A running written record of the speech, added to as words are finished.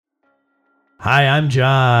Hi, I'm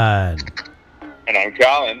John. And I'm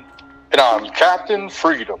Colin. And I'm Captain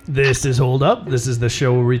Freedom. This is Hold Up. This is the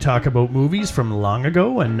show where we talk about movies from long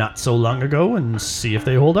ago and not so long ago and see if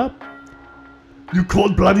they hold up. You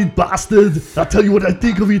cold-blooded bastard! I'll tell you what I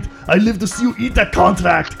think of it. I live to see you eat that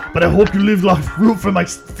contract, but I hope you live long room for my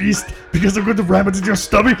feast because I'm going to ram it into your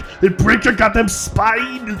stomach and break your goddamn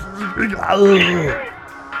spine. That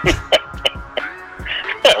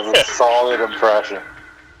was a solid impression.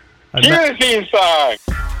 Cue the theme song!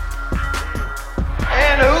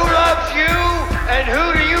 And who loves you? And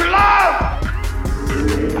who do you love?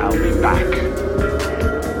 I'll be back.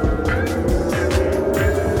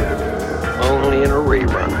 Only in a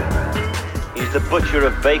rerun. He's the butcher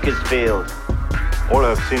of Bakersfield. All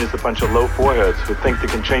I've seen is a bunch of low foreheads who think they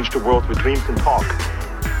can change the world with dreams and talk.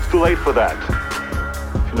 It's too late for that.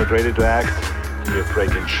 If you're not ready to act, give me a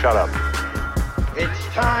break and shut up. It's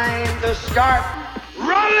time to start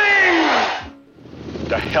running!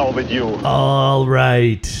 The hell with you. All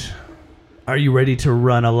right. Are you ready to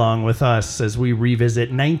run along with us as we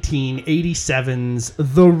revisit 1987's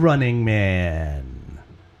The Running Man?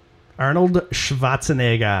 Arnold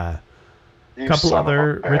Schwarzenegger. A couple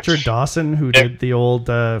other, Richard Dawson, who did the old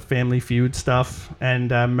Family Feud stuff, and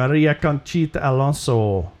Maria Conchita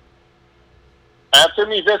Alonso. Answer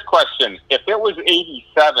me this question. If it was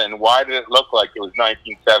 87, why did it look like it was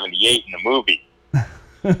 1978 in the movie?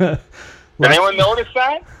 Did anyone notice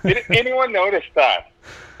that? Did anyone notice that?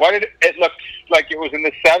 Why did it look like it was in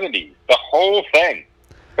the 70s? The whole thing.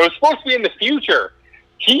 It was supposed to be in the future.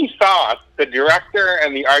 He thought, the director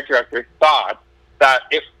and the art director thought that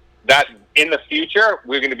in the future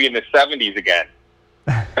we're going to be in the 70s again.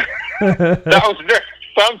 That was their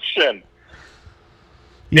assumption.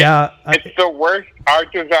 Yeah. It's the worst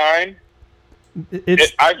art design.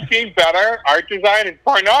 I've seen better art design in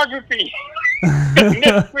pornography than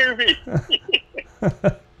this movie.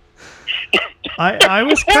 I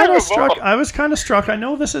was kind of struck. I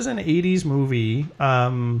know this is an 80s movie,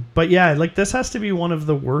 but yeah, like this has to be one of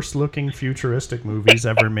the worst looking futuristic movies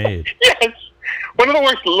ever made. Yes, one of the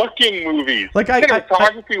worst looking movies. Like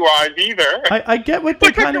cinematography wise, either. I get what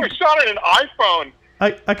they kind of shot on an iPhone.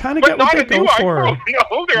 I kind of get what they go for.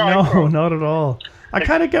 No, not at all. I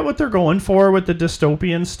kind of get what they're going for with the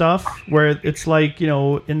dystopian stuff, where it's like, you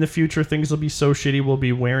know, in the future things will be so shitty, we'll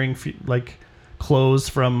be wearing like clothes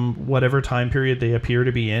from whatever time period they appear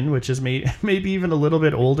to be in, which is maybe even a little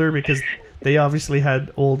bit older because they obviously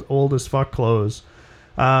had old as fuck clothes.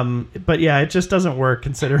 But yeah, it just doesn't work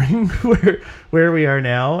considering where we are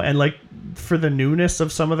now, and like for the newness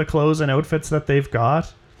of some of the clothes and outfits that they've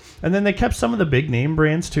got. And then they kept some of the big name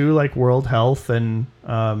brands too, like World Health, and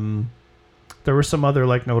there were some other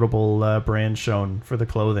like notable brands shown for the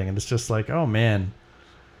clothing, and it's just like, oh man.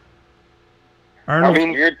 Arnold, I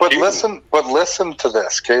mean, but listen to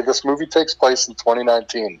this, okay? This movie takes place in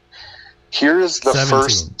 2019. Here's the 17.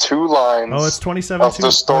 first two lines it's 2017 of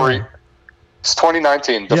the story. It's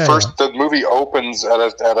 2019. The movie opens at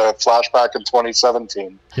a flashback in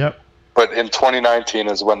 2017. Yep. But in 2019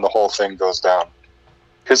 is when the whole thing goes down.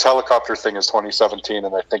 His helicopter thing is 2017,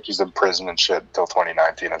 and I think he's in prison and shit until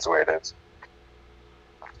 2019. That's the way it is.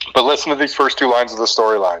 But listen to these first two lines of the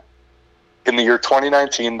storyline. In the year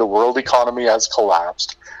 2019, the world economy has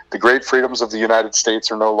collapsed. The great freedoms of the United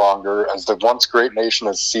States are no longer, as the once great nation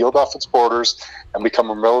has sealed off its borders and become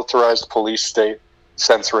a militarized police state,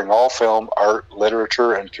 censoring all film, art,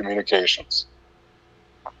 literature, and communications.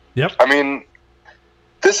 Yep. I mean,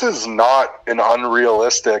 this is not an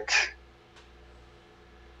unrealistic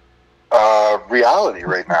reality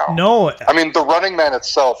right now. No. I mean, The Running Man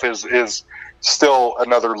itself is still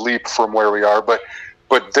another leap from where we are, but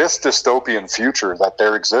this dystopian future that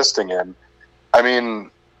they're existing in, I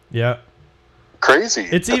mean, yeah, crazy.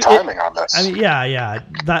 It's the timing on this. I mean, yeah.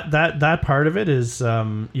 That part of it is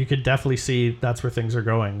you could definitely see that's where things are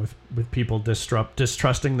going with people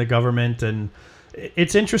distrusting the government, and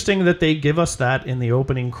it's interesting that they give us that in the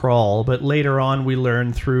opening crawl, but later on we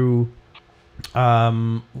learn through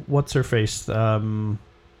what's her face? Adriana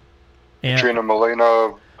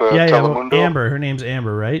Molina. Telemundo. Amber. Her name's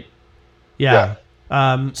Amber, right? Yeah.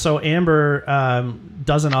 So Amber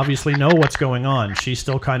doesn't obviously know what's going on. She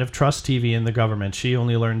still kind of trusts TV and the government. She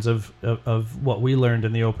only learns of what we learned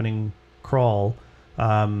in the opening crawl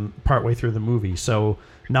partway through the movie. So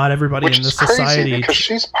not everybody in the society, because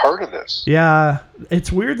she's part of this. Yeah,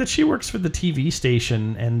 it's weird that she works for the TV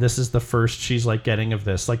station and this is the first she's like getting of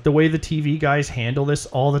this. Like the way the TV guys handle this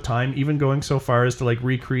all the time, even going so far as to like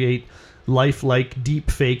recreate lifelike deep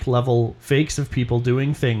fake level fakes of people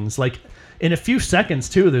doing things like in a few seconds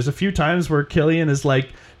too. There's a few times where Killian is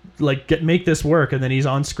like make this work, and then he's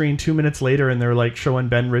on screen 2 minutes later, and they're like showing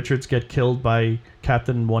Ben Richards get killed by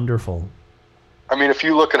Captain Wonderful. I mean, if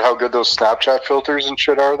you look at how good those Snapchat filters and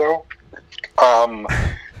shit are, though,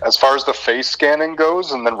 as far as the face scanning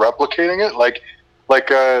goes and then replicating it, like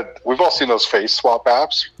we've all seen those face swap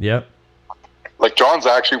apps. Yep. Like John's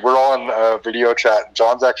actually, we're all in video chat, and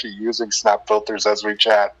John's actually using Snap filters as we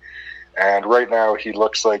chat. And right now he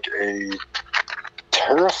looks like a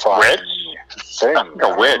terrifying thing. I don't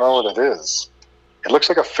know what it is. It looks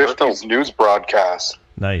like a 50s news broadcast.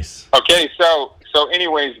 Nice. Okay, so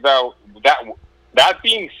anyways, though, that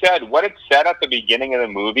being said, what it said at the beginning of the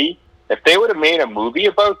movie, if they would have made a movie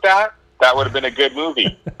about that, that would have been a good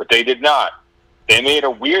movie. But they did not. They made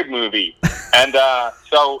a weird movie. And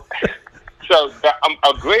so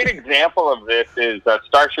a great example of this is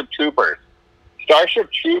Starship Troopers.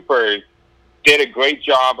 Starship Troopers did a great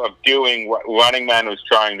job of doing what Running Man was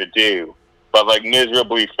trying to do, but like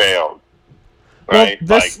miserably failed. Right?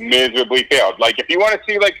 Well, like miserably failed. Like if you want to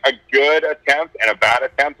see like a good attempt and a bad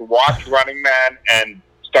attempt, watch Running Man and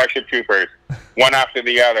Starship Troopers one after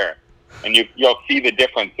the other, and you'll see the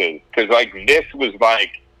differences. Because like this was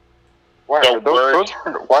like why are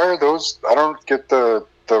those? I don't get the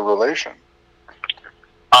relation.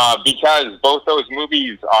 Because both those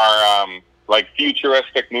movies are like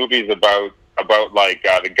futuristic movies about like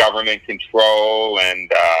the government control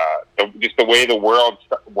and just the way the world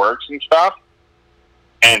works and stuff,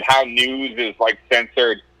 and how news is like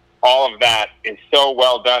censored. All of that is so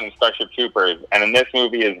well done in Starship Troopers, and in this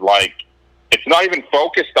movie is like it's not even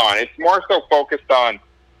focused on. It's more so focused on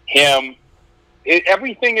him.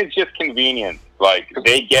 Everything is just convenient. Like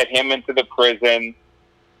they get him into the prison.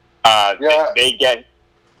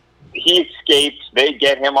 He escapes. They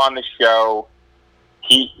get him on the show.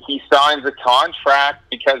 He signs a contract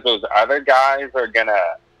because those other guys are gonna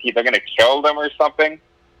kill them or something.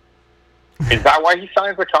 Is that why he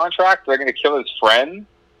signs the contract? They're gonna kill his friend?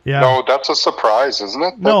 Yeah. No, that's a surprise, isn't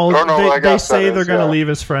it? They say they're gonna leave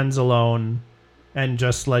his friends alone and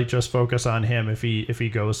just focus on him if he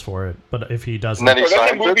goes for it. But if he doesn't, and then he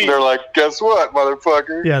signs it, and they're like, "Guess what,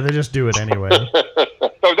 motherfucker?" Yeah, they just do it anyway.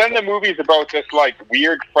 So then the movie's about this like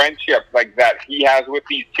weird friendship like that he has with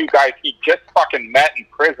these two guys he just fucking met in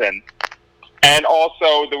prison, and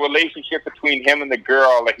also the relationship between him and the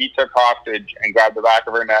girl that he took hostage and grabbed the back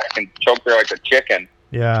of her neck and choked her like a chicken.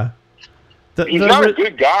 Yeah. He's not a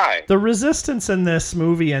good guy. The resistance in this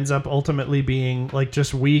movie ends up ultimately being like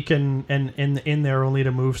just weak and in there only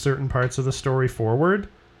to move certain parts of the story forward.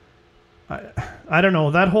 I don't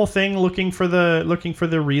know, that whole thing looking for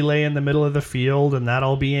the relay in the middle of the field and that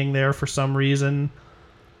all being there for some reason.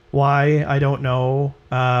 Why, I don't know.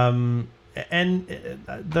 And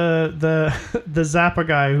the Zappa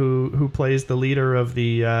guy who plays the leader of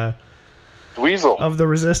the Weasel of the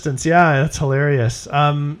resistance, yeah, that's hilarious.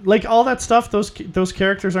 Like all that stuff, those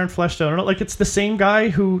characters aren't fleshed out. I don't know, like it's the same guy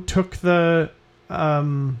who took the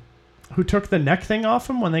neck thing off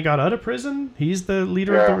him when they got out of prison. He's the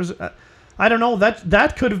leader of the resistance. I don't know,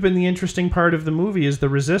 that could have been the interesting part of the movie is the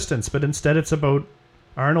resistance, but instead it's about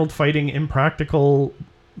Arnold fighting impractical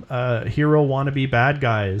hero wannabe bad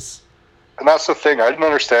guys. And that's the thing, I didn't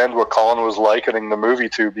understand what Colin was likening the movie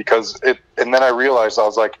to, because and then I realized, I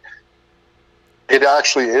was like, it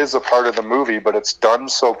actually is a part of the movie, but it's done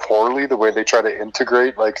so poorly, the way they try to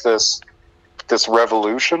integrate like this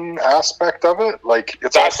revolution aspect of it. Like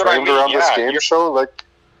it's all framed around this game show, like,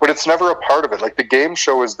 but it's never a part of it. Like the game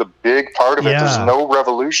show is the big part of it. There's no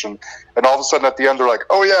revolution, and all of a sudden at the end they're like,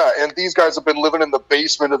 "Oh yeah, and these guys have been living in the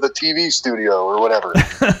basement of the TV studio or whatever." And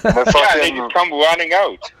they just come running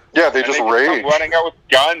out. Yeah, they just rage. Come running out with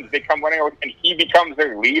guns. They come running out, and he becomes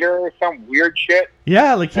their leader or some weird shit.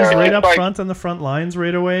 Yeah, like he's right up front on the front lines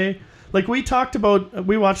right away. Like we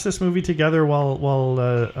watched this movie together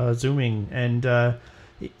while zooming, and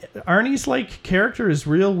Arnie's like character is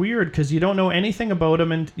real weird because you don't know anything about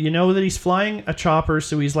him, and you know that he's flying a chopper,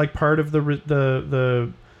 so he's like part of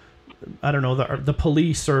the I don't know, the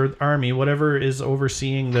police or army, whatever is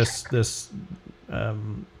overseeing this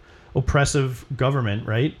oppressive government,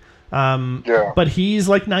 right? But he's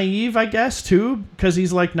like naive, I guess, too, because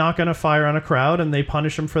he's like not gonna fire on a crowd, and they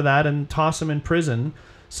punish him for that and toss him in prison.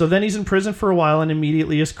 So then he's in prison for a while and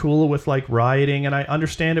immediately is cool with like rioting, and I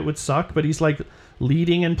understand it would suck, but he's like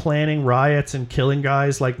leading and planning riots and killing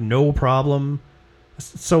guys like no problem.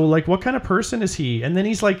 So like what kind of person is he? And then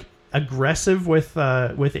he's like aggressive with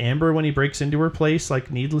Amber when he breaks into her place, like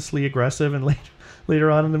needlessly aggressive, and later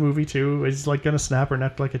on in the movie too, he's like gonna snap her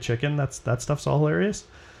neck like a chicken. That stuff's all hilarious.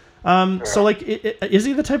 So like is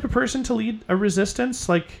he the type of person to lead a resistance?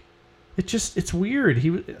 Like it's weird.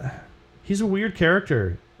 He's a weird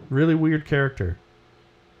character. Really weird character.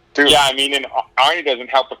 Dude, Yeah, I mean, and Arnie doesn't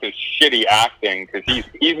help with his shitty acting because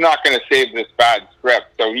he's not going to save this bad script.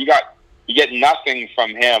 So you get nothing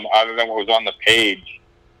from him other than what was on the page,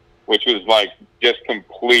 which was like just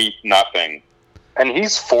complete nothing. and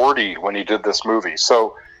he's 40 when he did this movie,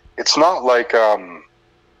 so it's not like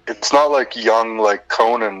young like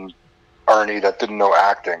Conan Arnie that didn't know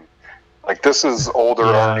acting. Like, this is older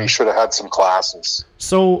Yeah. Arnie, should have had some classes.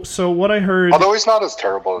 So what I heard. Although he's not as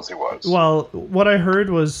terrible as he was. Well, what I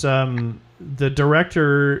heard was the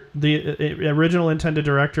director, the original intended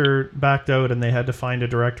director, backed out, and they had to find a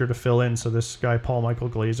director to fill in. So this guy, Paul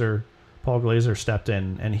Glazer, stepped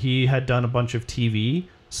in, and he had done a bunch of TV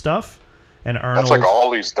stuff. And Arnold, That's like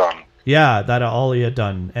all he's done. yeah, that all he had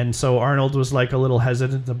done. And so Arnold was like a little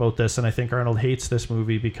hesitant about this, and I think Arnold hates this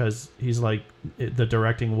movie because he's like, the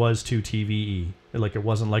directing was too TV-y. Like, it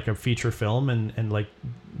wasn't like a feature film, and like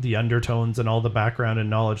the undertones and all the background and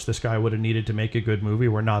knowledge this guy would have needed to make a good movie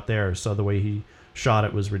were not there. So the way he shot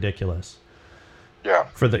it was ridiculous. Yeah.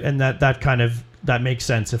 That makes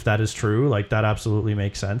sense if that is true. Like, that absolutely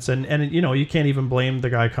makes sense. And you know, you can't even blame the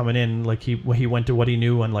guy coming in. Like, he went to what he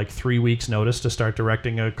knew on like 3 weeks notice to start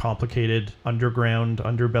directing a complicated underground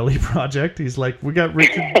underbelly project. He's like, we got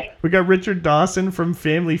Richard Dawson from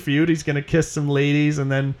Family Feud. He's gonna kiss some ladies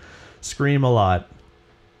and then scream a lot.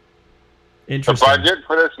 The Interesting. budget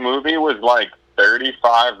for this movie was like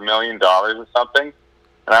 $35 million or something.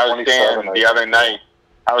 And I was saying the other night,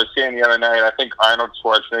 I think Arnold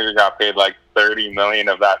Schwarzenegger got paid like $30 million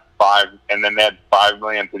of that $5, and then they had $5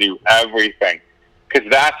 million to do everything. Because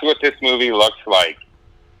that's what this movie looks like.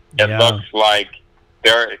 It Yeah. looks like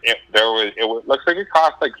it looks like it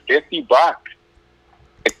cost like $50.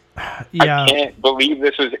 Yeah. I can't believe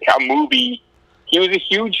this was a movie. He was a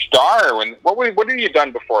huge star. What had you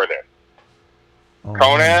done before this? Oh,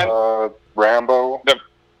 Conan, Rambo. the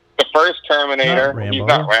first Terminator. Not He's Rambo.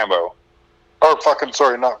 not Rambo. Oh, fucking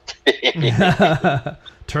sorry, not.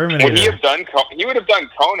 Terminator. Would he have done? He would have done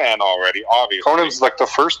Conan already, obviously. Conan's like the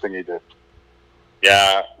first thing he did.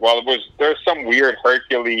 Yeah. Well, there's some weird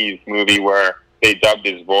Hercules movie where they dubbed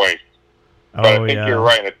his voice. But I think you're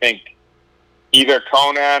right. I think either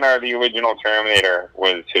Conan or the original Terminator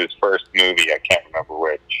was his first movie. I can't remember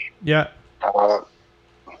which. Yeah.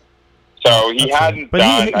 So he That's hadn't right. But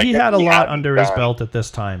done. he had a lot under his done. belt at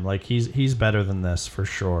this time. Like, he's better than this for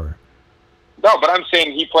sure. No, but I'm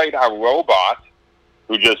saying he played a robot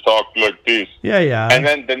who just talked like this. Yeah. And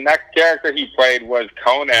then the next character he played was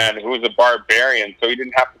Conan, who was a barbarian, so he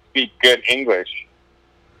didn't have to speak good English.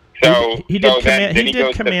 So he did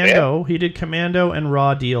Commando. He did Commando and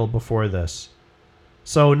Raw Deal before this.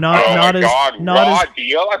 So not Raw as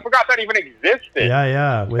Deal. I forgot that even existed.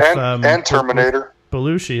 yeah with and Terminator.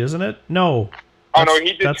 Belushi, isn't it? No. Oh no,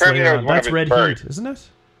 he did That's Terminator. later on. That's Red Heat, isn't it?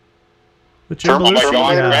 With Jim Oh my Belushi?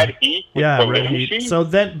 God, yeah. Red Heat. with Yeah, Red Belushi? Heat. So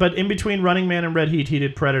then, but in between Running Man and Red Heat, he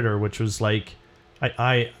did Predator, which was like,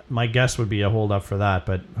 my guess would be a hold up for that,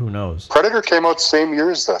 but who knows? Predator came out the same year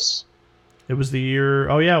as this. It was the year.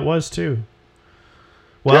 Oh yeah, it was too.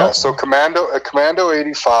 Well, Yeah, so Commando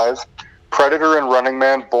 85, Predator and Running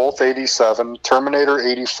Man both 87, Terminator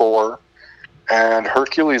 84, and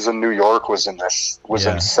Hercules in New York was in 70.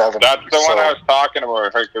 That's the one I was talking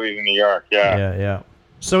about, Hercules in New York. Yeah. Yeah.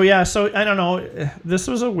 So I don't know. This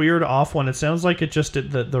was a weird off one. It sounds like it just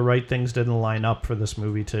did the right things didn't line up for this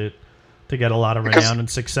movie to get a lot of renown and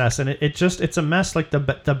success, and it's a mess. Like the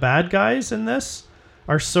bad guys in this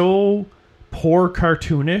are so poor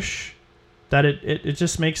cartoonish that it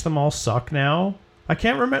just makes them all suck now. I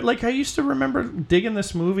can't remember. Like, I used to remember digging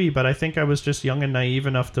this movie, but I think I was just young and naive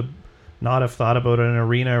enough to not have thought about an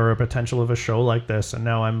arena or a potential of a show like this. And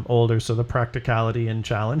now I'm older, so the practicality and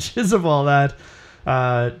challenges of all that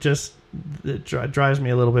it drives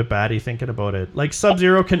me a little bit batty thinking about it. Like,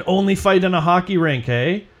 Sub-Zero can only fight in a hockey rink,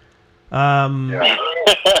 eh? Yeah.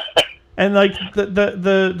 And like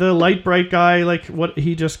the light bright guy, like, what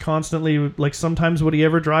he just constantly, like, sometimes would he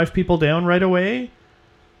ever drive people down right away?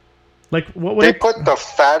 Like, what would They put the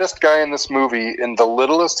fattest guy in this movie in the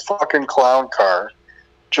littlest fucking clown car,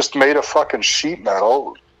 just made of fucking sheet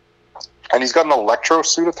metal, and he's got an electro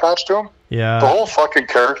suit attached to him. Yeah. The whole fucking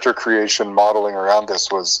character creation modeling around this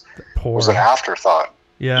was an afterthought.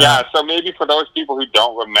 Yeah. Yeah, so maybe for those people who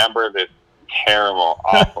don't remember this terrible,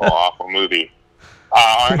 awful movie,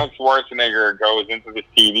 Arnold Schwarzenegger goes into this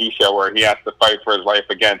TV show where he has to fight for his life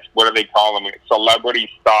against, what do they call them, celebrity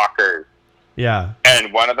stalkers. Yeah.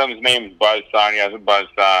 And one of them's named Buzzsaw, and he has a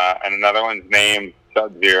buzzsaw, and another one's named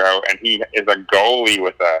Sub-Zero, and he is a goalie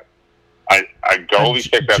with a a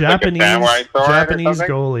goalie picked up like a samurai sword Japanese or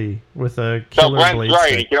something? goalie with a So killer Brent's blade right.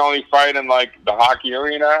 stick. He can only fight in like the hockey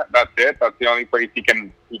arena. That's it. That's the only place he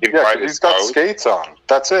can Yeah, fight. he's his got foes. skates on.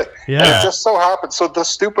 That's it. Yeah. And it just so happens. So the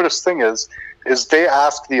stupidest thing is they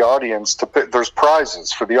ask the audience to pick. There's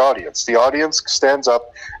prizes for the audience. The audience stands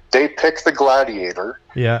up. They pick the gladiator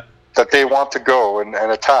Yeah. that they want to go and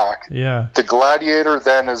attack. Yeah. The gladiator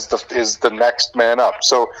then is the next man up.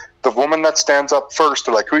 So the woman that stands up first,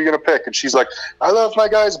 they're like, "Who are you gonna pick?" And she's like, "I love my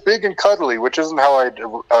guys big and cuddly," which isn't how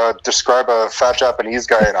I describe a fat Japanese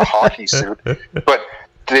guy in a hockey suit. But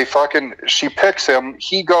she picks him.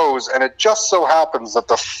 He goes, and it just so happens that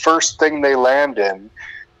the first thing they land in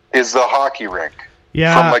is the hockey rink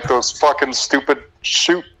Yeah. from like those fucking stupid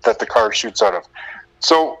chute that the car shoots out of.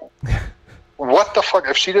 So. What the fuck?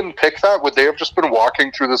 If she didn't pick that, would they have just been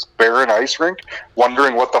walking through this barren ice rink,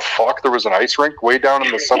 wondering what the fuck there was an ice rink way down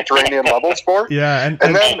in the subterranean levels for? Yeah, and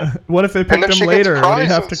then- what if they picked then him she gets later? Would they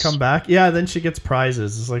have to prizes. come back? Yeah, then she gets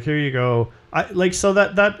prizes. It's like, here you go. So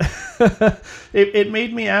that it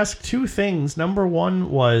made me ask two things. Number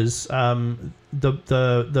one was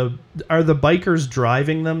the are the bikers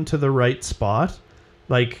driving them to the right spot?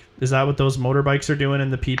 Like, is that what those motorbikes are doing,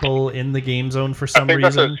 and the people in the game zone for I some think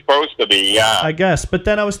that's what reason? it's supposed to be. Yeah. I guess. But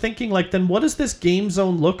then I was thinking, like, then what does this game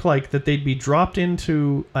zone look like that they'd be dropped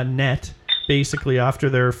into a net, basically, after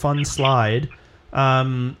their fun slide,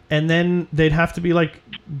 and then they'd have to be, like,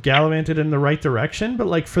 gallivanted in the right direction? But,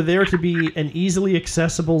 like, for there to be an easily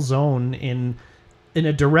accessible zone in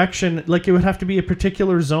a direction, like, it would have to be a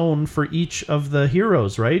particular zone for each of the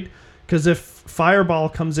heroes, right? Because if Fireball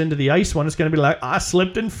comes into the ice one, it's going to be like, I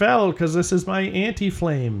slipped and fell because this is my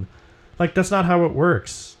anti-flame. Like, that's not how it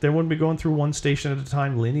works. They wouldn't be going through one station at a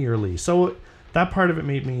time linearly. So that part of it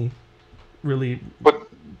made me really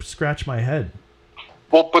scratch my head.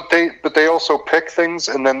 Well, but they also pick things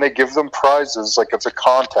and then they give them prizes. Like it's a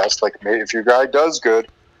contest. Like if your guy does good.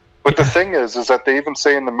 But the thing is that they even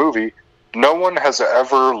say in the movie, no one has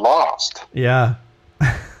ever lost. Yeah.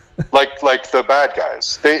 like the bad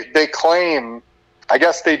guys. They claim. I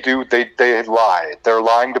guess they do. They lie. They're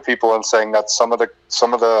lying to people and saying that some of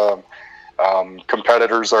the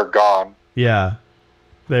competitors are gone. Yeah.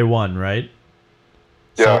 They won, right?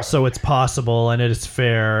 Yeah. So it's possible and it is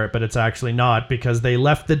fair, but it's actually not because they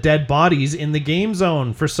left the dead bodies in the game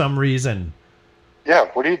zone for some reason. Yeah,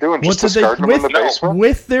 what are you doing? What Just did they discarding them in the basement?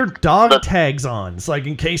 with their dog tags on? It's like,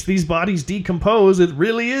 in case these bodies decompose, it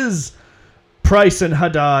really is Price and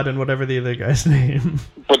Haddad and whatever the other guy's name.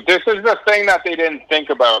 But this is the thing that they didn't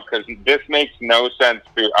think about because this makes no sense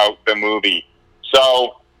throughout the movie.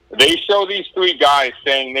 So they show these three guys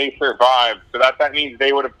saying they survived, so that means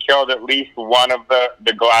they would have killed at least one of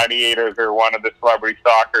the gladiators or one of the celebrity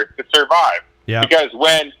stalkers to survive. Yeah. Because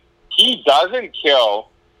when he doesn't kill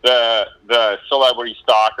the celebrity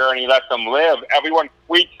stalker and he lets them live, everyone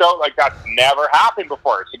freaks out like that's never happened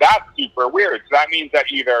before. So that's super weird. So that means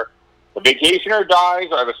that either the vacationer dies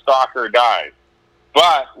or the stalker dies.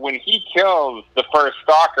 But when he kills the first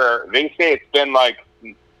stalker, they say it's been like,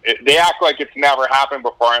 they act like it's never happened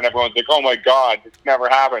before, and everyone's like, oh my God, it's never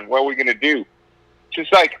happened. What are we going to do? It's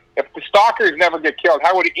just like, if the stalkers never get killed,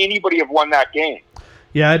 how would anybody have won that game?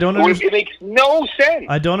 Yeah, I don't understand. It makes no sense.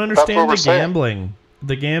 I don't what understand we're the saying. gambling.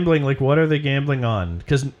 The gambling, like, what are they gambling on?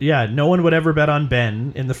 Because, yeah, no one would ever bet on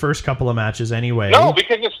Ben in the first couple of matches anyway. No,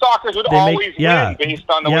 because the stalkers would always win based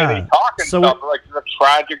on the way they talk and stuff, like it's a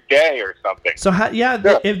tragic day or something. So,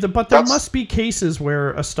 but there must be cases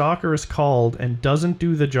where a stalker is called and doesn't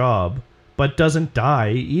do the job, but doesn't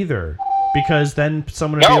die either. Because then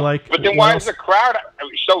someone would be like... but then why is the crowd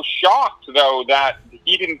so shocked, though, that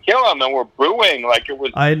he didn't kill him and we're booing like it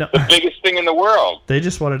was the biggest thing in the world? They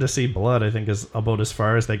just wanted to see blood, I think, is about as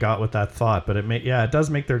far as they got with that thought. But it does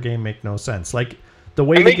make their game make no sense. Like, the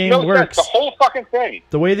way the game works... The whole fucking thing.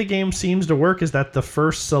 The way the game seems to work is that the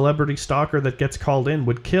first celebrity stalker that gets called in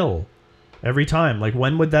would kill every time. Like,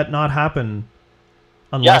 when would that not happen?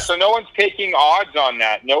 Unless... Yeah, so no one's taking odds on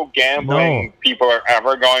that. No gambling people are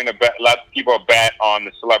ever going to let people bet on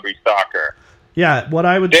the celebrity stalker. Yeah, what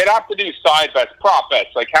I would... They'd have to do side bets, prop bets.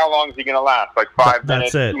 Like, how long is he going to last? Like 5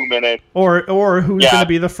 minutes, 2 minutes? Or who's going to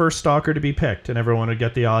be the first stalker to be picked? And everyone would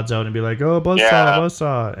get the odds out and be like, oh,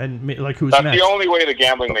 Buzzsaw. And, like, who's That's next? the only way the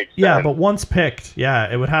gambling makes sense. Yeah, but once picked,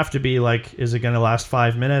 it would have to be like, is it going to last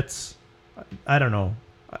 5 minutes? I don't know.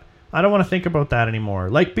 I don't want to think about that anymore.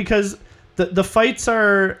 Like, because... The fights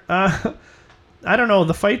are, I don't know,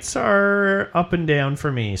 the fights are up and down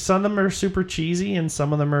for me. Some of them are super cheesy and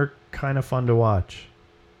some of them are kind of fun to watch.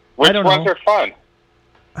 Which ones are fun?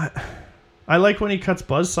 I like when he cuts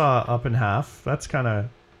Buzzsaw up in half. That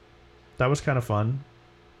was kind of fun.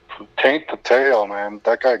 Taint the tail, man.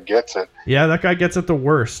 That guy gets it. Yeah, that guy gets it the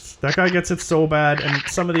worst. That guy gets it so bad, and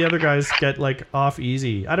some of the other guys get like off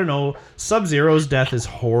easy. I don't know. Sub-Zero's death is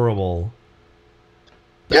horrible.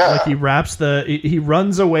 Yeah. Like he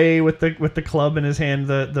runs away with the club in his hand,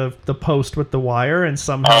 the post with the wire, and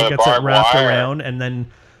somehow the gets it barbed wrapped wire. around, and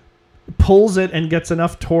then pulls it and gets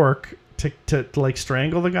enough torque to like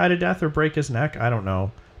strangle the guy to death or break his neck. I don't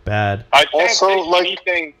know. Bad. I can't Also, take like-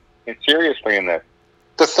 anything seriously in this.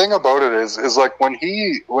 The thing about it is like when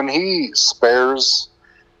he spares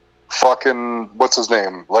fucking what's his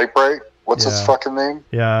name? Lightbright? What's his Yeah. fucking name?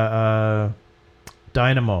 Yeah,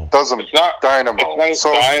 Dynamo. Doesn't It's not Dynamo. it's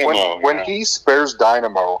not So Dynamo, when yeah. he spares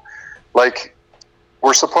Dynamo, like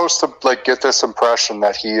we're supposed to like get this impression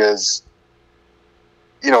that he is,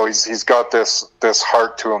 you know, he's got this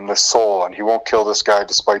heart to him, this soul, and he won't kill this guy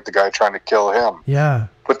despite the guy trying to kill him. Yeah.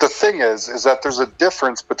 But the thing is that there's a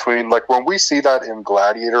difference between, like, when we see that in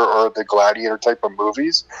Gladiator or the Gladiator type of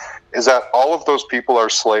movies, is that all of those people are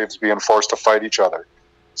slaves being forced to fight each other.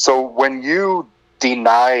 So when you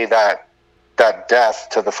deny that death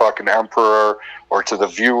to the fucking emperor or to the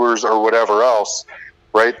viewers or whatever else,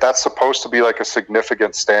 right? That's supposed to be like a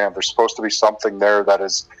significant stand. There's supposed to be something there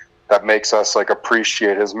that makes us like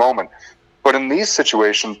appreciate his moment. But in these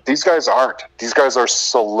situations, these guys aren't. These guys are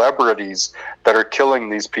celebrities that are killing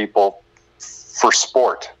these people for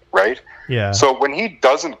sport, right? Yeah. So when he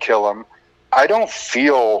doesn't kill him, I don't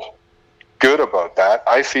feel good about that.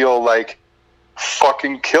 I feel like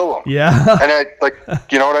fucking kill him. Yeah. And I like,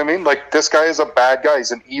 you know what I mean? Like, this guy is a bad guy. He's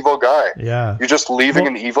an evil guy. Yeah. You're just leaving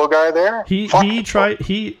Well, an evil guy there?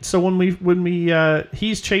 So when we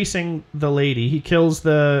he's chasing the lady, he kills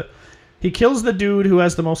the dude who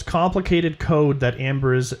has the most complicated code that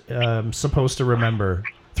Amber is supposed to remember.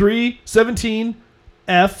 317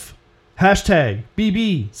 F hashtag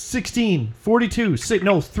BB 16 42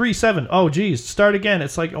 37. Oh geez, start again.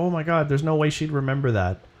 It's like, oh my god, there's no way she'd remember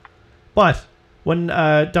that. But when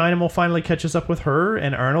Dynamo finally catches up with her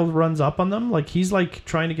and Arnold runs up on them, like he's like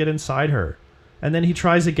trying to get inside her, and then he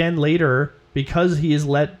tries again later because he is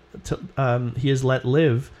let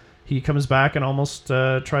live. He comes back and almost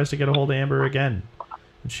tries to get a hold of Amber again,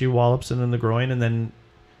 and she wallops him in the groin, and then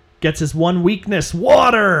gets his one weakness: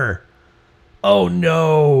 water. Oh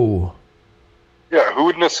no! Yeah, who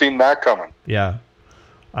wouldn't have seen that coming? Yeah,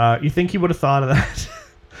 you think he would have thought of that?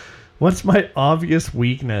 What's my obvious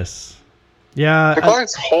weakness? Yeah. The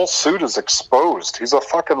guy's whole suit is exposed. He's a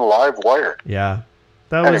fucking live wire. Yeah.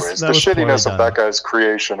 Anyways, the shittiness of that guy's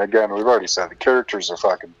creation, again, we've already said, the characters are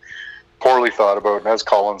fucking poorly thought about, and as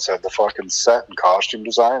Colin said, the fucking set and costume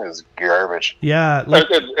design is garbage. Yeah.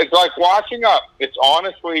 It's like watching it's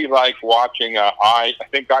honestly like watching I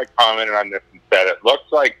think I commented on this and said it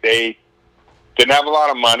looks like they didn't have a lot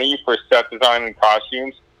of money for set design and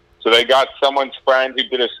costumes, so they got someone's friend who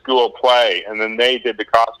did a school play, and then they did the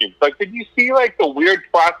costumes. Like, did you see like the weird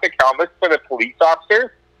plastic helmets for the police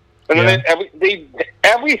officers? And then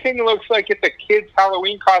everything looks like it's a kid's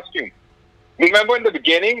Halloween costume. Remember in the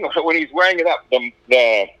beginning when he's wearing it up,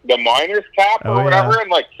 the miner's cap or whatever,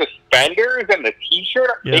 and like suspenders and the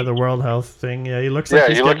T-shirt. Yeah, the World Health thing. Yeah, he looks like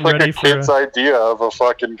he's he looks getting like ready a for kid's idea of a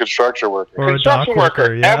fucking construction worker. or a dock Construction worker.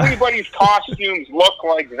 worker. Yeah. Everybody's costumes look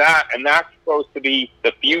like that, and that's supposed to be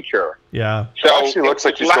the future. Yeah. It So actually looks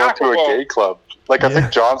like it's he's going to a laughable. gay club. Like, I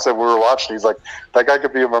think John said we were watching, he's like, that guy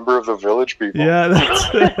could be a member of the Village People. Yeah.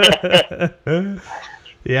 That's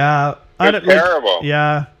yeah. It's terrible.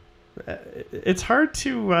 Yeah. It's hard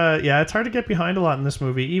to it's hard to get behind a lot in this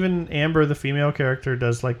movie. Even Amber, the female character,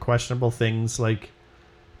 does like questionable things. Like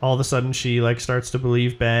all of a sudden she like starts to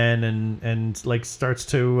believe Ben and like starts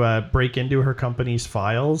to break into her company's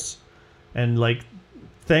files, and like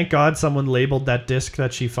thank God someone labeled that disc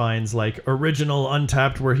that she finds like original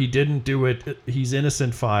untapped where he didn't do it, he's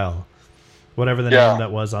innocent file. Whatever the name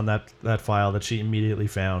that was on that file that she immediately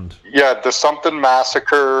found. Yeah, the something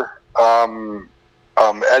massacre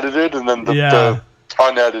edited and then the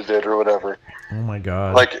unedited or whatever. Oh my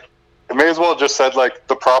god. Like, it may as well have just said like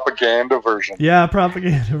the propaganda version. Yeah,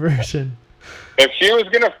 propaganda version. If she was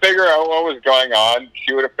going to figure out what was going on,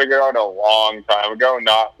 she would have figured out a long time ago,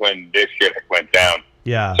 not when this shit went down.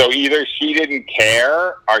 Yeah. So either she didn't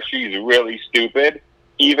care or she's really stupid.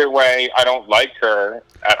 Either way, I don't like her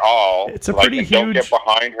at all. It's a pretty huge. Don't get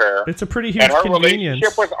behind her. It's a pretty huge and her convenience.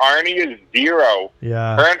 relationship with Arnie is zero.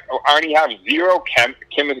 Yeah. Her and Arnie have zero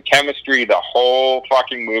chemistry the whole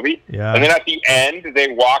fucking movie. Yeah. And then at the end, they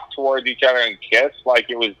walk towards each other and kiss like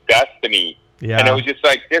it was destiny. Yeah. And it was just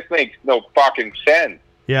like, this makes no fucking sense.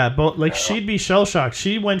 Yeah, but like she'd be shell shocked.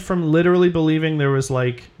 She went from literally believing there was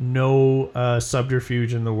like no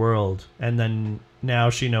subterfuge in the world, and then now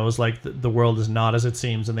she knows like the world is not as it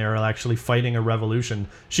seems, and they're actually fighting a revolution.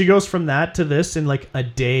 She goes from that to this in like a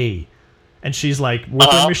day, and she's like with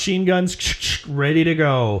her machine guns ready to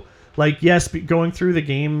go. Like, yes, going through the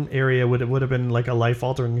game area would have been like a life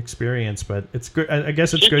altering experience, but it's good. I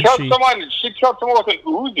guess it's good. She killed someone with an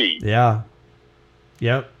Uzi. Yeah.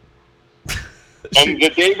 Yep. And the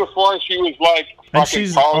day before, she was like, and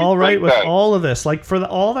she's all right with all of this. Like, for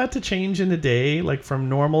all that to change in a day, like from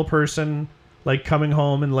normal person, like coming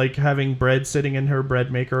home and like having bread sitting in her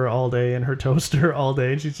bread maker all day and her toaster all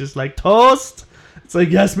day, and she's just like, toast. It's like,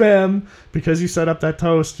 yes, ma'am. Because you set up that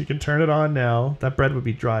toast, you can turn it on now. That bread would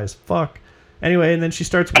be dry as fuck. Anyway, and then she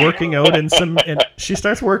starts working out in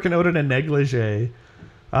a negligee.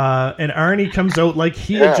 And Arnie comes out like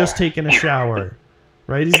he had just taken a shower.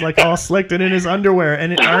 Right? He's like all slicked and in his underwear.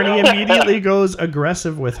 And Arnie immediately goes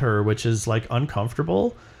aggressive with her, which is like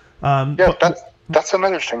uncomfortable. That's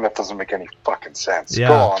another thing that doesn't make any fucking sense. Yeah.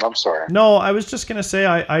 Go on, I'm sorry. No, I was just going to say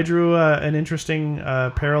I drew an interesting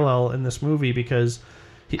parallel in this movie because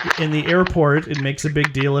in the airport, it makes a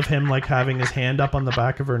big deal of him like having his hand up on the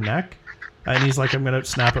back of her neck. And he's like, I'm going to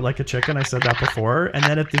snap it like a chicken. I said that before. And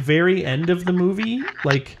then at the very end of the movie,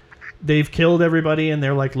 like they've killed everybody and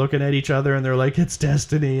they're like looking at each other and they're like, it's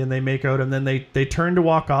destiny. And they make out and then they turn to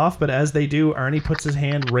walk off. But as they do, Arnie puts his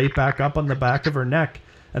hand right back up on the back of her neck.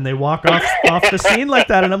 And they walk off the scene like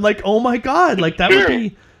that, and I'm like, "Oh my god! Like that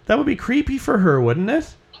would be creepy for her, wouldn't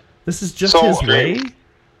it?" This is just his way.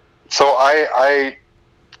 So I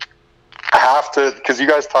have to, because you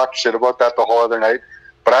guys talked shit about that the whole other night,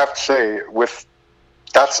 but I have to say,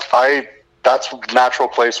 that's natural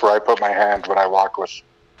place where I put my hand when I walk with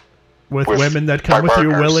women that come with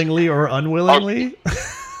partners. You willingly or unwillingly.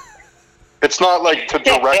 It's not like to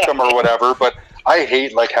direct them or whatever, but I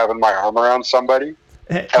hate like having my arm around somebody.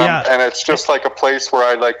 And it's just like a place where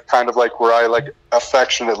I like kind of like where I like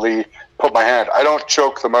affectionately put my hand. I don't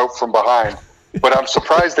choke them out from behind, but I'm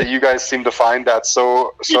surprised that you guys seem to find that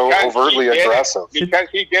so overtly aggressive. Because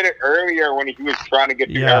he did it earlier when he was trying to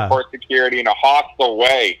get through airport security in a hostile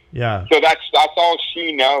way. Yeah. So that's all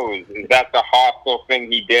she knows is that the hostile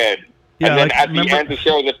thing he did. Yeah, and then at the end to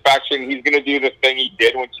show his affection, he's going to do the thing he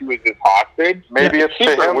did when she was his hostage. Maybe it's to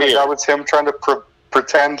him like that was him trying to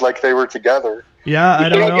pretend like they were together. Yeah, I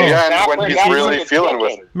don't know. Yeah, when he's really feeling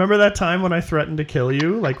with it. Remember that time when I threatened to kill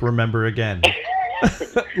you? Like, remember again.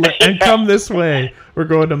 And come this way. We're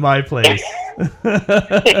going to my place.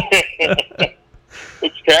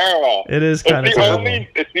 It's terrible. It is kind of terrible.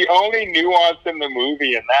 It's the only nuance in the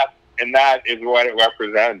movie, and that is what it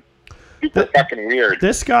represents. Super fucking weird.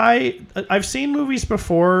 This guy, I've seen movies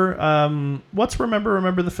before. What's Remember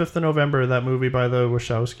the 5th of November, that movie by the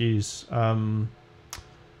Wachowskis.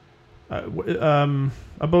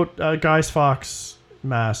 About Guy Fawkes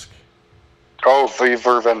mask. Oh, V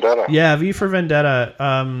for Vendetta. Yeah, V for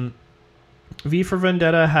Vendetta. V for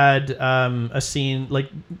Vendetta had a scene, like,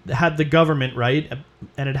 had the government, right?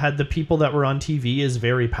 And it had the people that were on TV as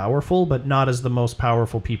very powerful, but not as the most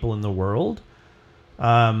powerful people in the world.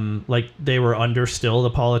 Like, they were under still the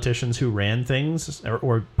politicians who ran things,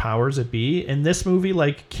 or powers that be. In this movie,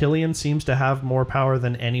 like, Killian seems to have more power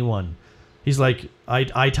than anyone. He's like,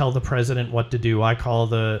 I tell the president what to do. I call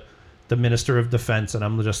the minister of defense, and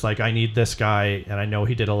I'm just like, I need this guy, and I know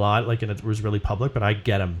he did a lot, like, and it was really public, but I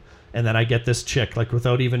get him. And then I get this chick, like,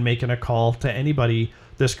 without even making a call to anybody.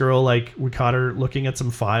 This girl, like, we caught her looking at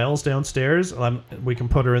some files downstairs. We can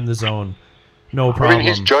put her in the zone, no problem. I mean,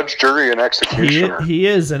 he's judge, jury, and executioner. He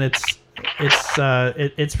is, and it's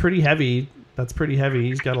pretty heavy. That's pretty heavy.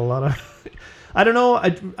 He's got a lot of. I don't know.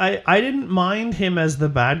 I didn't mind him as the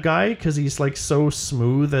bad guy because he's like so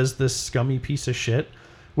smooth as this scummy piece of shit.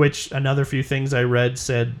 Which another few things I read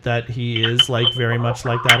said that he is like very much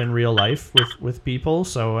like that in real life with people.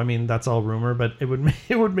 So I mean that's all rumor, but it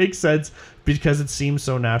would make sense because it seems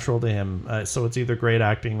so natural to him. So it's either great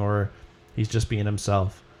acting or he's just being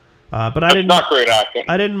himself. But I didn't. Not great acting.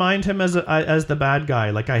 I didn't mind him as the bad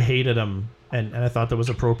guy. Like I hated him, and I thought that was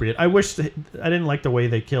appropriate. I didn't like the way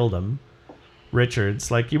they killed him. Richards,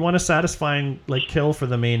 like you want a satisfying like kill for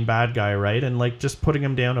the main bad guy, right? And like just putting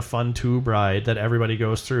him down a fun tube ride that everybody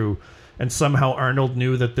goes through, and somehow Arnold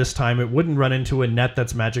knew that this time it wouldn't run into a net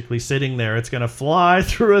that's magically sitting there. It's gonna fly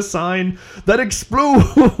through a sign that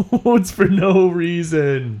explodes for no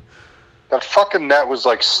reason. That fucking net was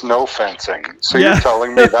like snow fencing. So you're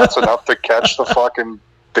telling me that's enough to catch the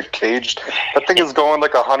caged? That thing is going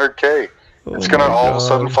like 100K. It's gonna all of a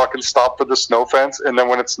sudden fucking stop for the snow fence, and then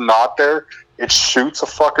when it's not there, it shoots a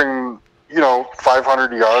fucking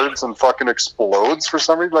 500 yards and fucking explodes for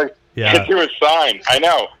some reason. Like it's through a sign. I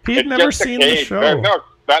know. He'd never seen the show.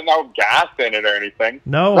 no gas in it or anything.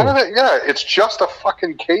 No. None of it. Yeah, it's just a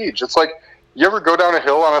fucking cage. It's like, you ever go down a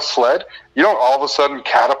hill on a sled? You don't all of a sudden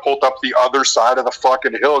catapult up the other side of the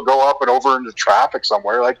fucking hill, go up and over into traffic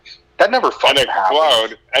somewhere. Like, that never fucking and explode,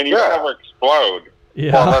 happens. and you never explode.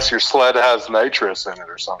 Yeah. Well, unless your sled has nitrous in it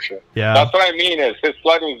or some shit. Yeah. That's what I mean. Is his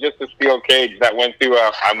sled was just a steel cage that went through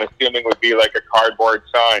I'm assuming would be like a cardboard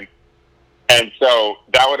sign, and so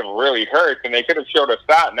that would have really hurt. And they could have showed us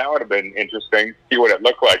that, and that would have been interesting to see what it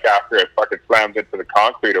looked like after it fucking slams into the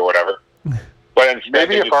concrete or whatever. But instead,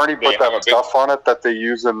 Maybe if Arnie put that stuff on it that they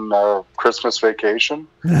use in Christmas Vacation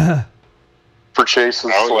for Chase's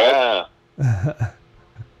sled. Yeah.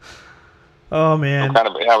 Oh man.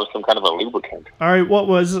 With some kind of a lubricant. All right, what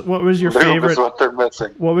was your Lube favorite? is what they're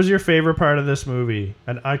missing. What was your favorite part of this movie?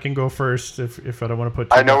 And I can go first if I don't want to put.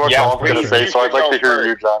 I know what John's going to please, say, so I'd like to hear first.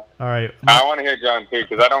 you, John. All right. I want to hear John too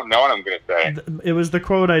because I don't know what I'm going to say. It was the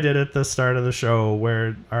quote I did at the start of the show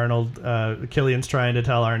where Killian's trying to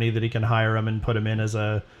tell Arnie that he can hire him and put him in as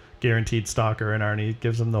a guaranteed stalker, and Arnie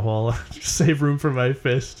gives him the whole save room for my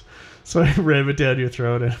fist, so I ram it down your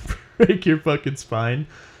throat and break your fucking spine.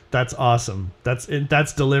 That's awesome.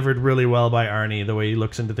 That's delivered really well by Arnie, the way he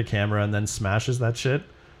looks into the camera and then smashes that shit.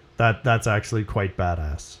 That's actually quite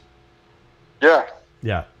badass. Yeah.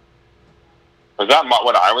 Yeah. Was that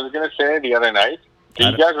what I was going to say the other night? Do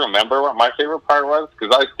you guys remember what my favorite part was?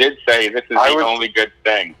 Because I did say this is the only good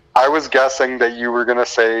thing. I was guessing that you were going to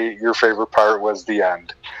say your favorite part was the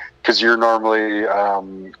end. Because you're normally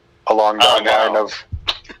along that line of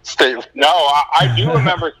state. No, I do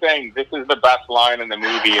remember saying this is the best line in the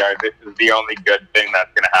movie, or this is the only good thing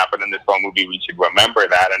that's going to happen in this whole movie. We should remember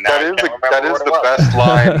that. And now that is the best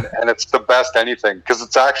line, and it's the best anything. Because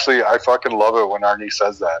it's actually, I fucking love it when Arnie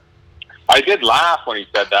says that. I did laugh when he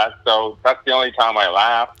said that, so that's the only time I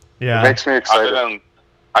laughed. Yeah. It makes me excited. Other than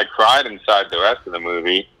I cried inside the rest of the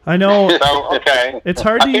movie. I know. So, okay. It's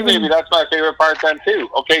hard to I think even... maybe that's my favorite part then, too.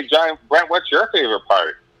 Okay, John, Brent, what's your favorite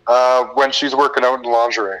part? When she's working out in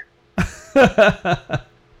lingerie. That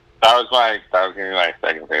was going to be my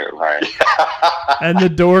second favorite part. And the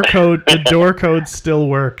door code still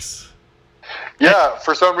works. Yeah,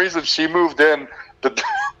 for some reason she moved in.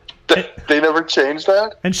 They never changed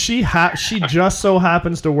that. And she just so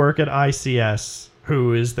happens to work at ICS,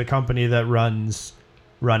 who is the company that runs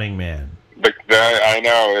Running Man. I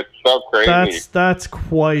know, it's so crazy. That's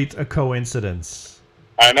quite a coincidence.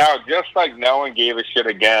 I know, just like no one gave a shit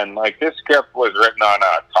again. Like, this script was written on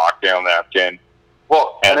a cocktail napkin.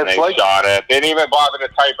 Well, and it's they like, shot it. They didn't even bother to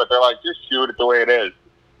type it. They're like, just shoot it the way it is.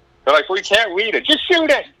 They're like, we can't read it. Just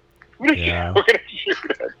shoot it. Yeah. We're going to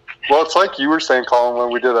shoot it. Well, it's like you were saying, Colin,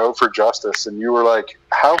 when we did Out for Justice, and you were like,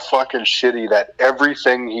 how fucking shitty that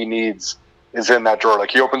everything he needs is in that drawer.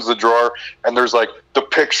 Like, he opens the drawer, and there's, like, the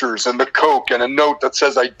pictures and the Coke and a note that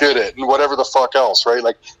says I did it and whatever the fuck else, right?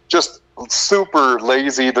 Like, just super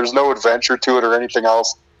lazy. There's no adventure to it or anything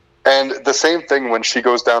else. And the same thing when she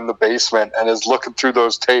goes down the basement and is looking through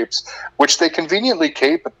those tapes, which they conveniently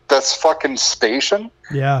keep at this fucking station.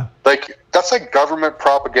 Yeah. Like, that's like government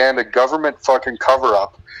propaganda, government fucking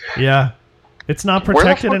cover-up. Yeah. It's not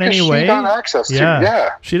protected in any way. She got access to? Yeah. Yeah.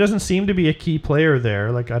 She doesn't seem to be a key player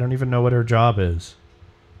there. Like, I don't even know what her job is.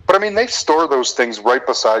 But I mean, they store those things right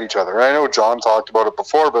beside each other. And I know John talked about it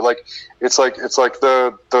before, but like it's like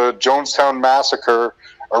the Jonestown Massacre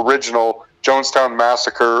original, Jonestown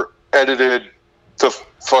Massacre edited to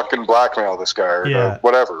fucking blackmail this guy or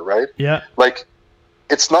whatever, right? Yeah. Like,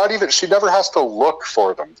 it's not even, she never has to look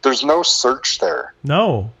for them. There's no search there.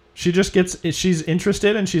 No. She just she's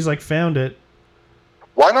interested and she's like, found it.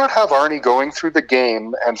 Why not have Arnie going through the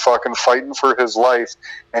game and fucking fighting for his life,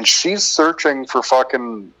 and she's searching for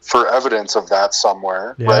evidence of that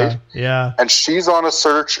somewhere, right? Yeah. And she's on a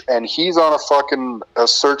search, and he's on a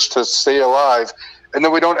search to stay alive, and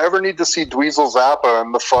then we don't ever need to see Dweezil Zappa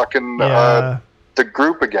and the fucking the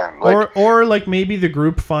group again. Like, or like maybe the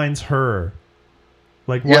group finds her.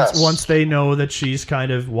 Like once they know that she's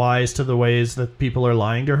kind of wise to the ways that people are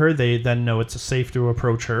lying to her, they then know it's safe to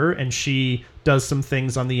approach her, and she does some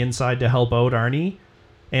things on the inside to help out Arnie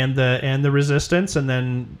and the resistance, and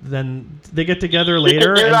then they get together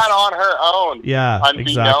later. She could do that on her own. Yeah,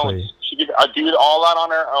 exactly. She could do all that on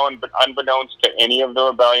her own, but unbeknownst to any of the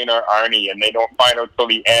rebellion or Arnie, and they don't find out till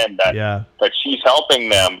the end that she's helping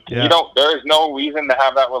them. Yeah. There is no reason to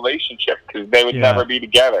have that relationship because they would never be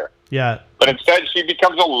together. Yeah. But instead, she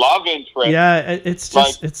becomes a love interest. Yeah, it's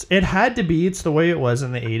just it had to be. It's the way it was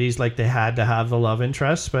in the 80s. Like, they had to have the love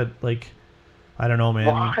interest, but like, I don't know, man.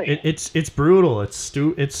 Why? It's brutal. It's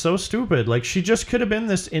so stupid. Like, she just could have been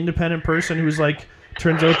this independent person who's like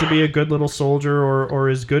turns out to be a good little soldier or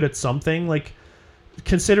is good at something. Like,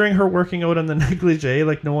 considering her working out on the negligee,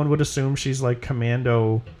 like no one would assume she's like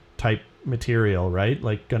commando type material, right?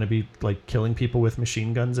 Like gonna be like killing people with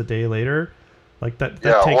machine guns a day later. Like that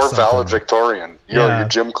Yeah, takes or something. valedictorian. Your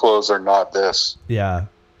gym clothes are not this. Yeah.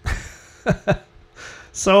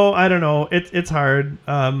 So I don't know. It's hard.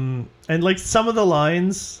 And like some of the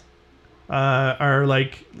lines are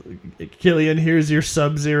like, Killian, here's your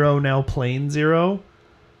Sub-Zero, now Plane Zero.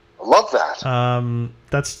 I love that.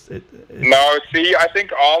 That's No, see, I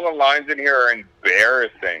think all the lines in here are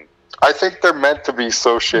embarrassing. I think they're meant to be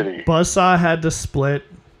so shitty. Buzzsaw had to split.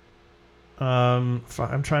 I'm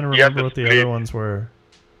trying to remember what the other ones were.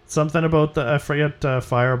 Something about I forget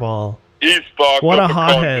Fireball. He sparked What up a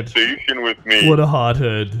hothead. conversation with me. What a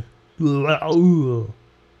hothead. Ooh.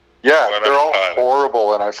 Yeah, What they're a all hothead.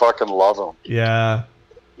 horrible, and I fucking love them. Yeah.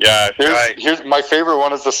 Yeah, Here's my favorite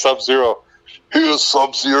one is the Sub-Zero. Here's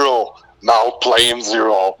Sub-Zero, now Plane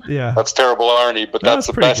Zero. Yeah. That's terrible, Arnie, but that's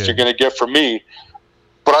the pretty best good. you're going to get from me.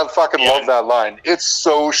 But I fucking love that line. It's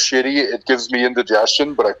so shitty, it gives me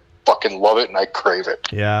indigestion, but I fucking love it and I crave it.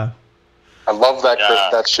 Yeah. I love that Yeah.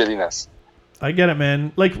 that shittiness. I get it,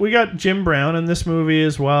 man. Like, we got Jim Brown in this movie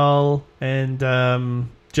as well, and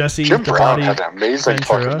Jesse Jim the Brown Body had an amazing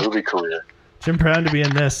Ventura. fucking movie career. Jim Brown to be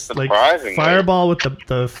in this, like Surprisingly. Fireball with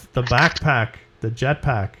the backpack, the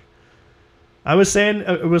jetpack. I was saying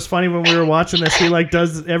it was funny when we were watching this. He like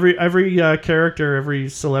does every character, every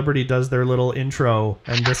celebrity does their little intro,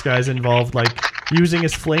 and this guy's involved like using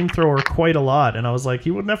his flamethrower quite a lot. And I was like,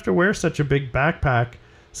 he wouldn't have to wear such a big backpack,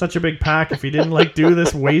 such a big pack if he didn't like do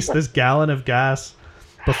this, waste this gallon of gas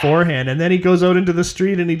beforehand. And then he goes out into the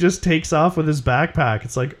street and he just takes off with his backpack.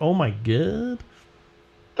 It's like, oh my god.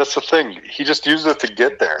 That's the thing. He just used it to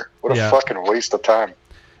get there. What a Yeah. fucking waste of time.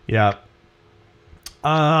 Yeah.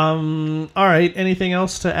 All right. Anything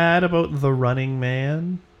else to add about The Running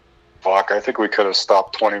Man? Fuck, I think we could have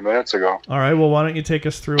stopped 20 minutes ago. All right. Well, why don't you take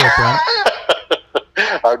us through it, Brent?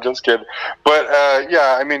 I'm just kidding. But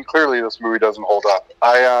yeah, I mean, clearly this movie doesn't hold up.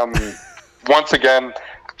 Once again,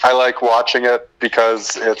 I like watching it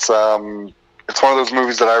because it's one of those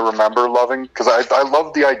movies that I remember loving because I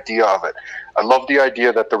love the idea of it. I love the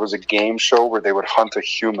idea that there was a game show where they would hunt a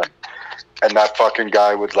human, and that fucking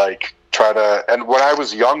guy would like try to. And when I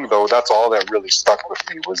was young, though, that's all that really stuck with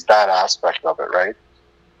me was that aspect of it, right?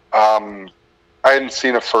 I hadn't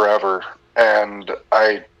seen it forever, and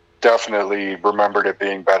I definitely remembered it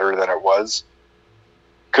being better than it was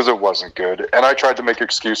because it wasn't good. And I tried to make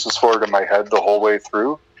excuses for it in my head the whole way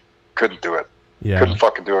through. Couldn't do it. Yeah. Couldn't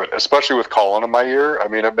fucking do it, especially with Colin in my ear. I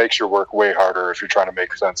mean, it makes your work way harder if you're trying to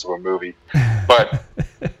make sense of a movie. But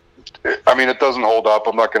I mean, it doesn't hold up.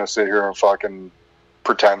 I'm not going to sit here and fucking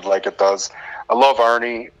pretend like it does. I love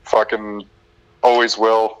Arnie. Fucking always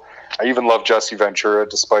will. I even love Jesse Ventura,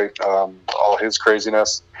 despite all his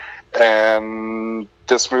craziness. And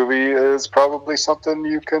this movie is probably something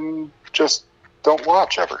you can just don't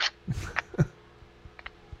watch ever.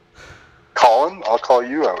 Colin, I'll call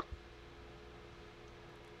you out.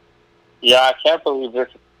 Yeah, I can't believe this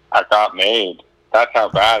got made. That's how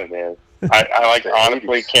bad it is. I like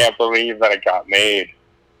honestly can't believe that it got made.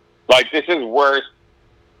 Like, this is worse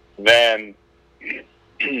than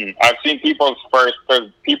I've seen people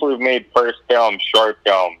who've made first films, short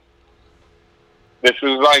films. This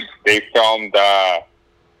was like they filmed.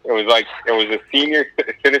 It was a senior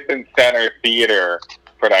citizen center theater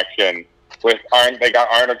production with they got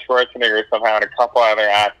Arnold Schwarzenegger somehow and a couple other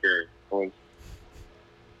actors.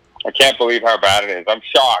 I can't believe how bad it is. I'm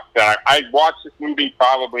shocked. I watched this movie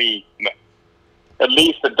probably at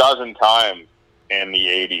least a dozen times in the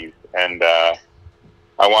 80s, and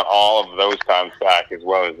I want all of those times back as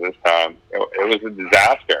well as this time. It was a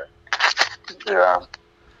disaster. Yeah.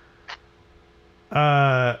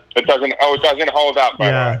 It doesn't hold up, by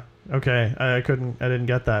the way. Yeah. Okay. I didn't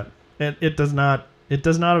get that. It does not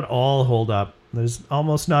at all hold up. There's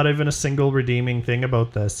almost not even a single redeeming thing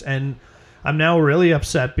about this. And I'm now really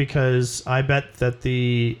upset because I bet that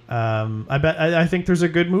I think there's a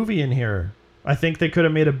good movie in here. I think they could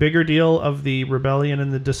have made a bigger deal of the rebellion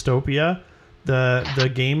and the dystopia.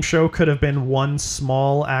 The game show could have been one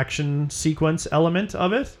small action sequence element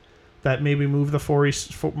of it that maybe move the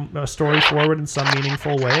story forward in some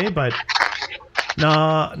meaningful way, but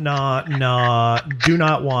nah, do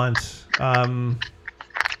not want.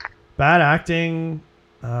 Bad acting,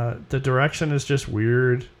 the direction is just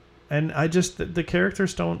weird, and the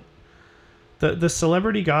characters don't. The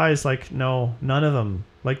celebrity guys, like, no, none of them.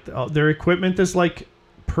 Like, their equipment is like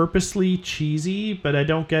purposely cheesy, but I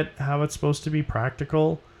don't get how it's supposed to be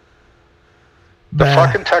practical. The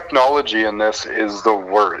fucking technology in this is the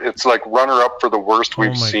worst. It's like runner-up for the worst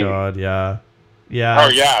we've seen. Oh my god, yeah. Yeah. Oh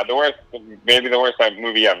yeah, maybe the worst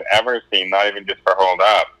movie I've ever seen. Not even just for Hold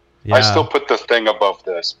Up. Yeah. I still put The Thing above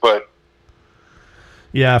this, but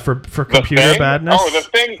Yeah, for computer badness. Oh, the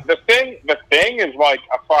thing is like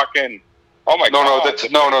a fucking. Oh my god!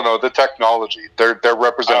 No. The technology. Their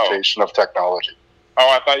representation of technology. Oh,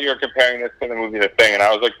 I thought you were comparing this to the movie The Thing, and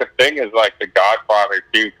I was like, The Thing is like The Godfather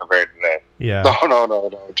 2 compared to this. Yeah.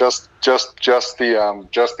 No. Just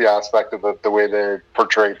the aspect of the way they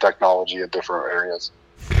portray technology in different areas.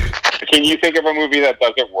 Can you think of a movie that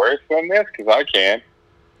does it worse than this? Because I can't.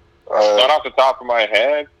 Not off the top of my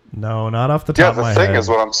head. No, not off the top of my head. Yeah, The Thing is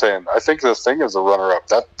what I'm saying. I think The Thing is a runner-up.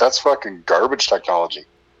 That's fucking garbage technology.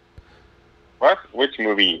 What? Which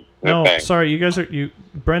movie? No, Thing? sorry, you guys are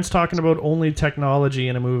Brent's talking about only technology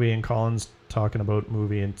in a movie, and Colin's talking about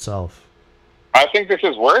movie itself. I think this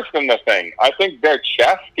is worse than The Thing. I think their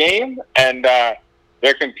chess game and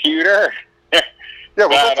their computer. Yeah, we're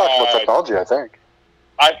both talking about technology, I think.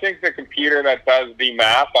 I think the computer that does the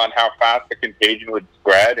math on how fast the contagion would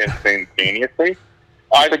spread instantaneously.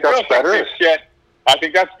 I think that's better. I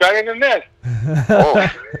think that's better than this. Oh.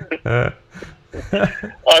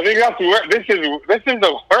 I think that's worse. This is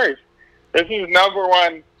the worst. This is number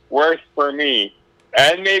one worst for me,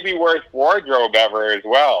 and maybe worst wardrobe ever as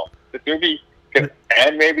well. This movie,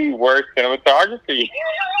 and maybe worst cinematography.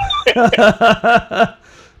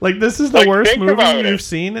 Like this is the worst movie you've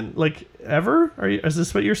seen ever? Is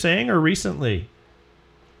this what you're saying, or recently?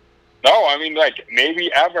 No, I mean like maybe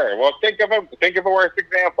ever. Well, think of a worst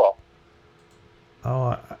example.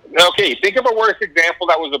 Oh. Okay, think of a worst example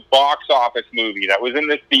that was a box office movie that was in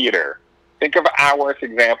the theater. Think of our worst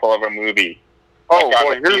example of a movie.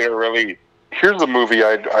 Here's a movie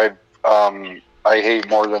I hate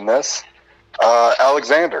more than this.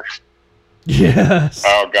 Alexander. Yes.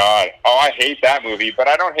 Oh God. Oh, I hate that movie, but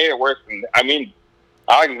I don't hate it worse than. I mean,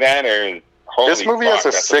 Alexander is. This movie has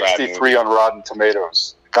a 63 on Rotten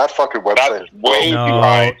Tomatoes. That fucking website. That's way too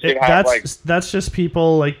high. That's just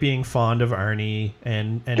people like being fond of Arnie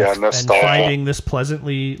and finding this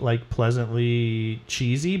pleasantly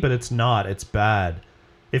cheesy, but it's not. It's bad.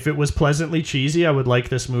 If it was pleasantly cheesy, I would like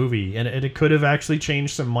this movie, and it could have actually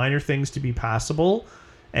changed some minor things to be passable.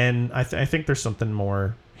 And I think there's something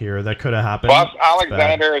more here that could have happened. Plus,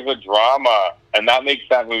 Alexander is a drama, and that makes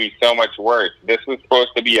that movie so much worse. This was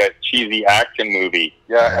supposed to be a cheesy action movie.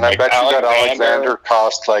 Yeah, and I bet you that Alexander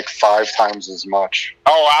cost like 5 times as much.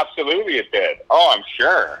 Oh, absolutely it did. Oh, I'm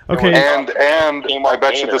sure. Okay. And I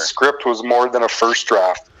bet you the script was more than a first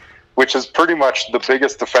draft, which is pretty much the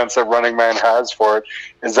biggest defense that Running Man has for it,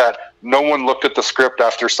 is that no one looked at the script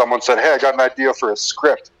after someone said, hey, I got an idea for a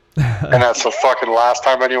script. And that's the fucking last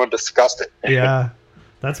time anyone discussed it. Yeah.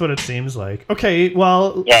 That's what it seems like. Okay,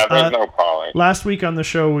 well... Yeah, there's no calling. Last week on the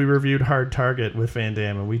show, we reviewed Hard Target with Van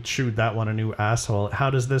Damme, and we chewed that one a new asshole.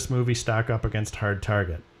 How does this movie stack up against Hard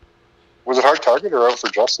Target? Was it Hard Target or Out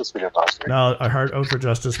for Justice we did last week? No, Out for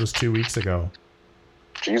Justice was 2 weeks ago.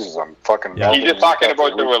 Jesus, I'm fucking... Yeah. He's just talking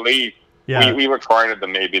about the release. Yeah. We recorded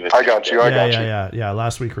them maybe this I got you. Yeah.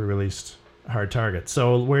 Last week we released Hard Target.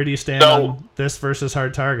 So where do you stand on this versus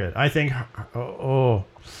Hard Target? I think...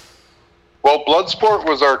 Well, Bloodsport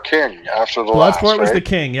was our king after the last, Bloodsport was right? the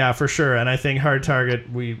king, yeah, for sure. And I think Hard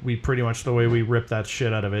Target, we pretty much the way we ripped that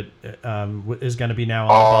shit out of it is going to be now on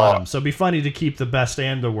the bottom. So it'd be funny to keep the best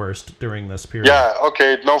and the worst during this period. Yeah,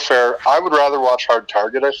 okay, no fair. I would rather watch Hard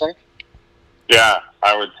Target, I think. Yeah,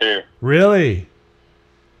 I would too. Really?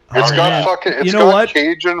 It's got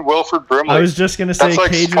Cage and Wilford Brimley. I was just going to say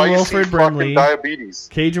like Cage and Wilford Brimley. Diabetes.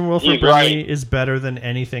 Cage and Wilford Brimley is better than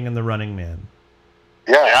anything in The Running Man.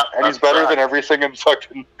 Yeah, and he's better than everything in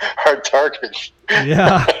fucking Hard Target.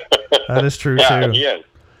 Yeah, that is true too. He is.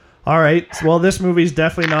 All right, well, this movie's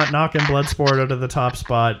definitely not knocking Bloodsport out of the top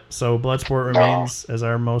spot, so Bloodsport remains as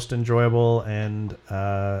our most enjoyable, and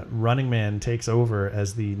Running Man takes over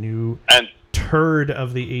as the new turd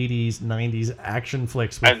of the 80s, 90s action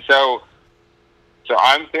flicks. And so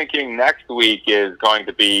I'm thinking next week is going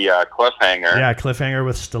to be Cliffhanger. Yeah, Cliffhanger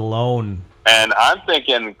with Stallone. And I'm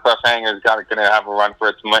thinking Cliffhanger's going to have a run for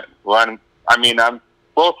its run. I mean,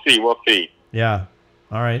 we'll see. Yeah.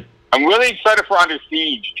 All right. I'm really excited for Under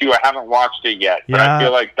Siege, too. I haven't watched it yet, but I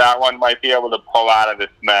feel like that one might be able to pull out of this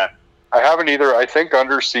mess. I haven't either. I think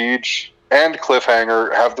Under Siege and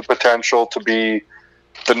Cliffhanger have the potential to be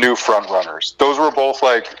the new front runners. Those were both,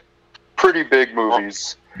 like, pretty big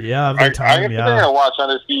movies. Yeah, I think I'm going to watch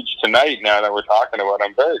Under Siege tonight now that we're talking about it.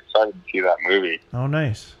 I'm very excited to see that movie. Oh,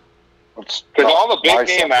 nice. Because all the big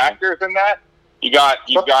name actors in that, you got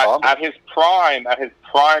at his prime,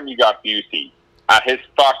 you got Busey. At his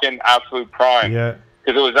fucking absolute prime. Yeah.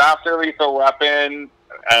 Because it was after Lethal Weapon,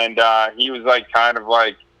 and he was like kind of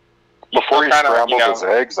like Before he scrambled his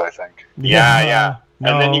eggs, I think. Yeah.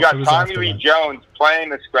 No, and then you got it was Tommy after Lee that. Jones playing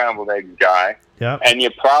the scrambled eggs guy. Yep. And you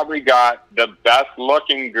probably got the best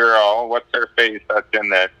looking girl. What's her face that's in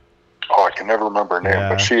this? Oh, I can never remember her name, Yeah.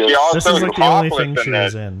 but she is. She also This is like the only topless thing in she this.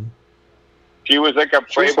 was in. She was like a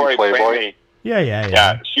She was in Playboy Playboy. playmate. Yeah.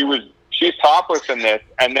 Yeah, she's topless in this,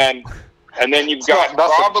 and then you've It's got not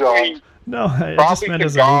nothing, probably John. No, I just probably meant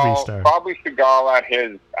as a movie Seagal, star. probably Seagal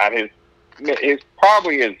at his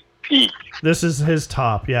probably his peak. This is his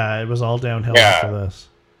top. Yeah, it was all downhill Yeah. after this.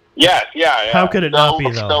 Yes, yeah. How could it not be,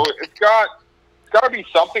 though? So it's got to be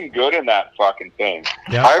something good in that fucking thing.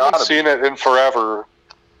 Yeah. I haven't Gotta seen it in forever.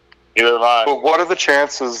 Either line. But what are the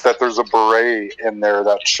chances that there's a beret in there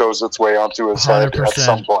that shows its way onto his head at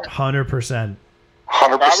some 100%. point? 100%.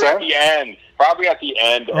 100%? Probably at the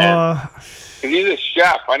end. Because he's a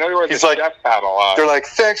chef. I know he wears He's the like- chef's hat a lot. They're like,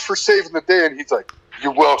 thanks for saving the day. And he's like,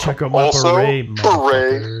 you're welcome. Check out my Also, beret,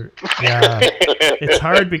 beret. motherfucker. Yeah. It's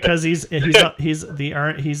hard because he's in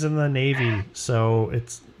the Navy, so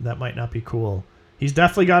that might not be cool. He's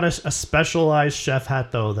definitely got a specialized chef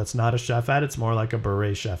hat though. That's not a chef hat. It's more like a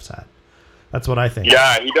beret chef's hat. That's what I think.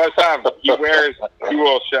 Yeah, he wears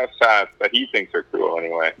cool chef's hats that he thinks are cool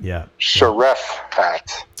anyway. Yeah. Sheriff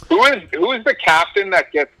hat. Who is the captain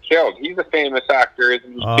that gets killed? He's a famous actor,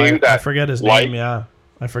 isn't he? I That forget his likes- name. Yeah,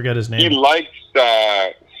 I forget his He name. likes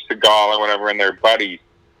Seagal or whatever, and they're buddies.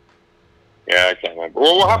 Yeah, I can't remember.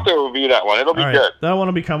 Well, we'll have to review that one. It'll be All right, good. that one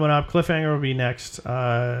will be coming up. Cliffhanger will be next.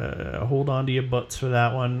 Hold on to your butts for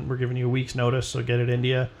that one. We're giving you a week's notice, so get it into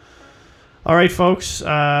you. All right, folks.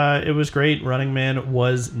 It was great. Running Man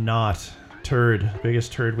was not turd.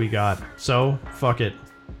 Biggest turd we got. So fuck it.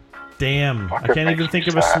 Damn. I can't even think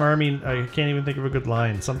of a smarmy. I can't even think of a good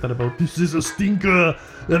line. Something about This is a stinker,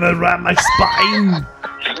 and I wrap my spine.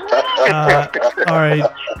 all right.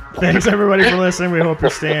 Thanks everybody for listening. We hope you're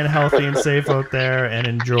staying healthy and safe out there, and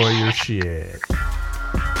enjoy your shit.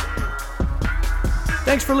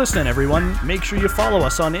 Thanks for listening, everyone. Make sure you follow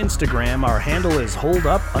us on Instagram. Our handle is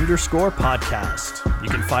holdup_podcast. You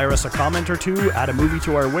can fire us a comment or two, add a movie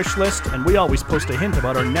to our wish list, and we always post a hint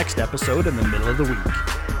about our next episode in the middle of the week.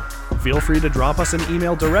 Feel free to drop us an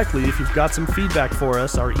email directly if you've got some feedback for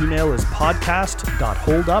us. Our email is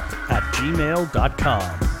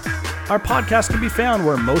podcast.holdup@gmail.com. Our podcast can be found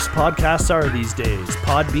where most podcasts are these days: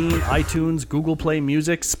 Podbean, iTunes, Google Play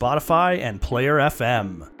Music, Spotify, and Player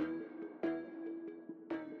FM.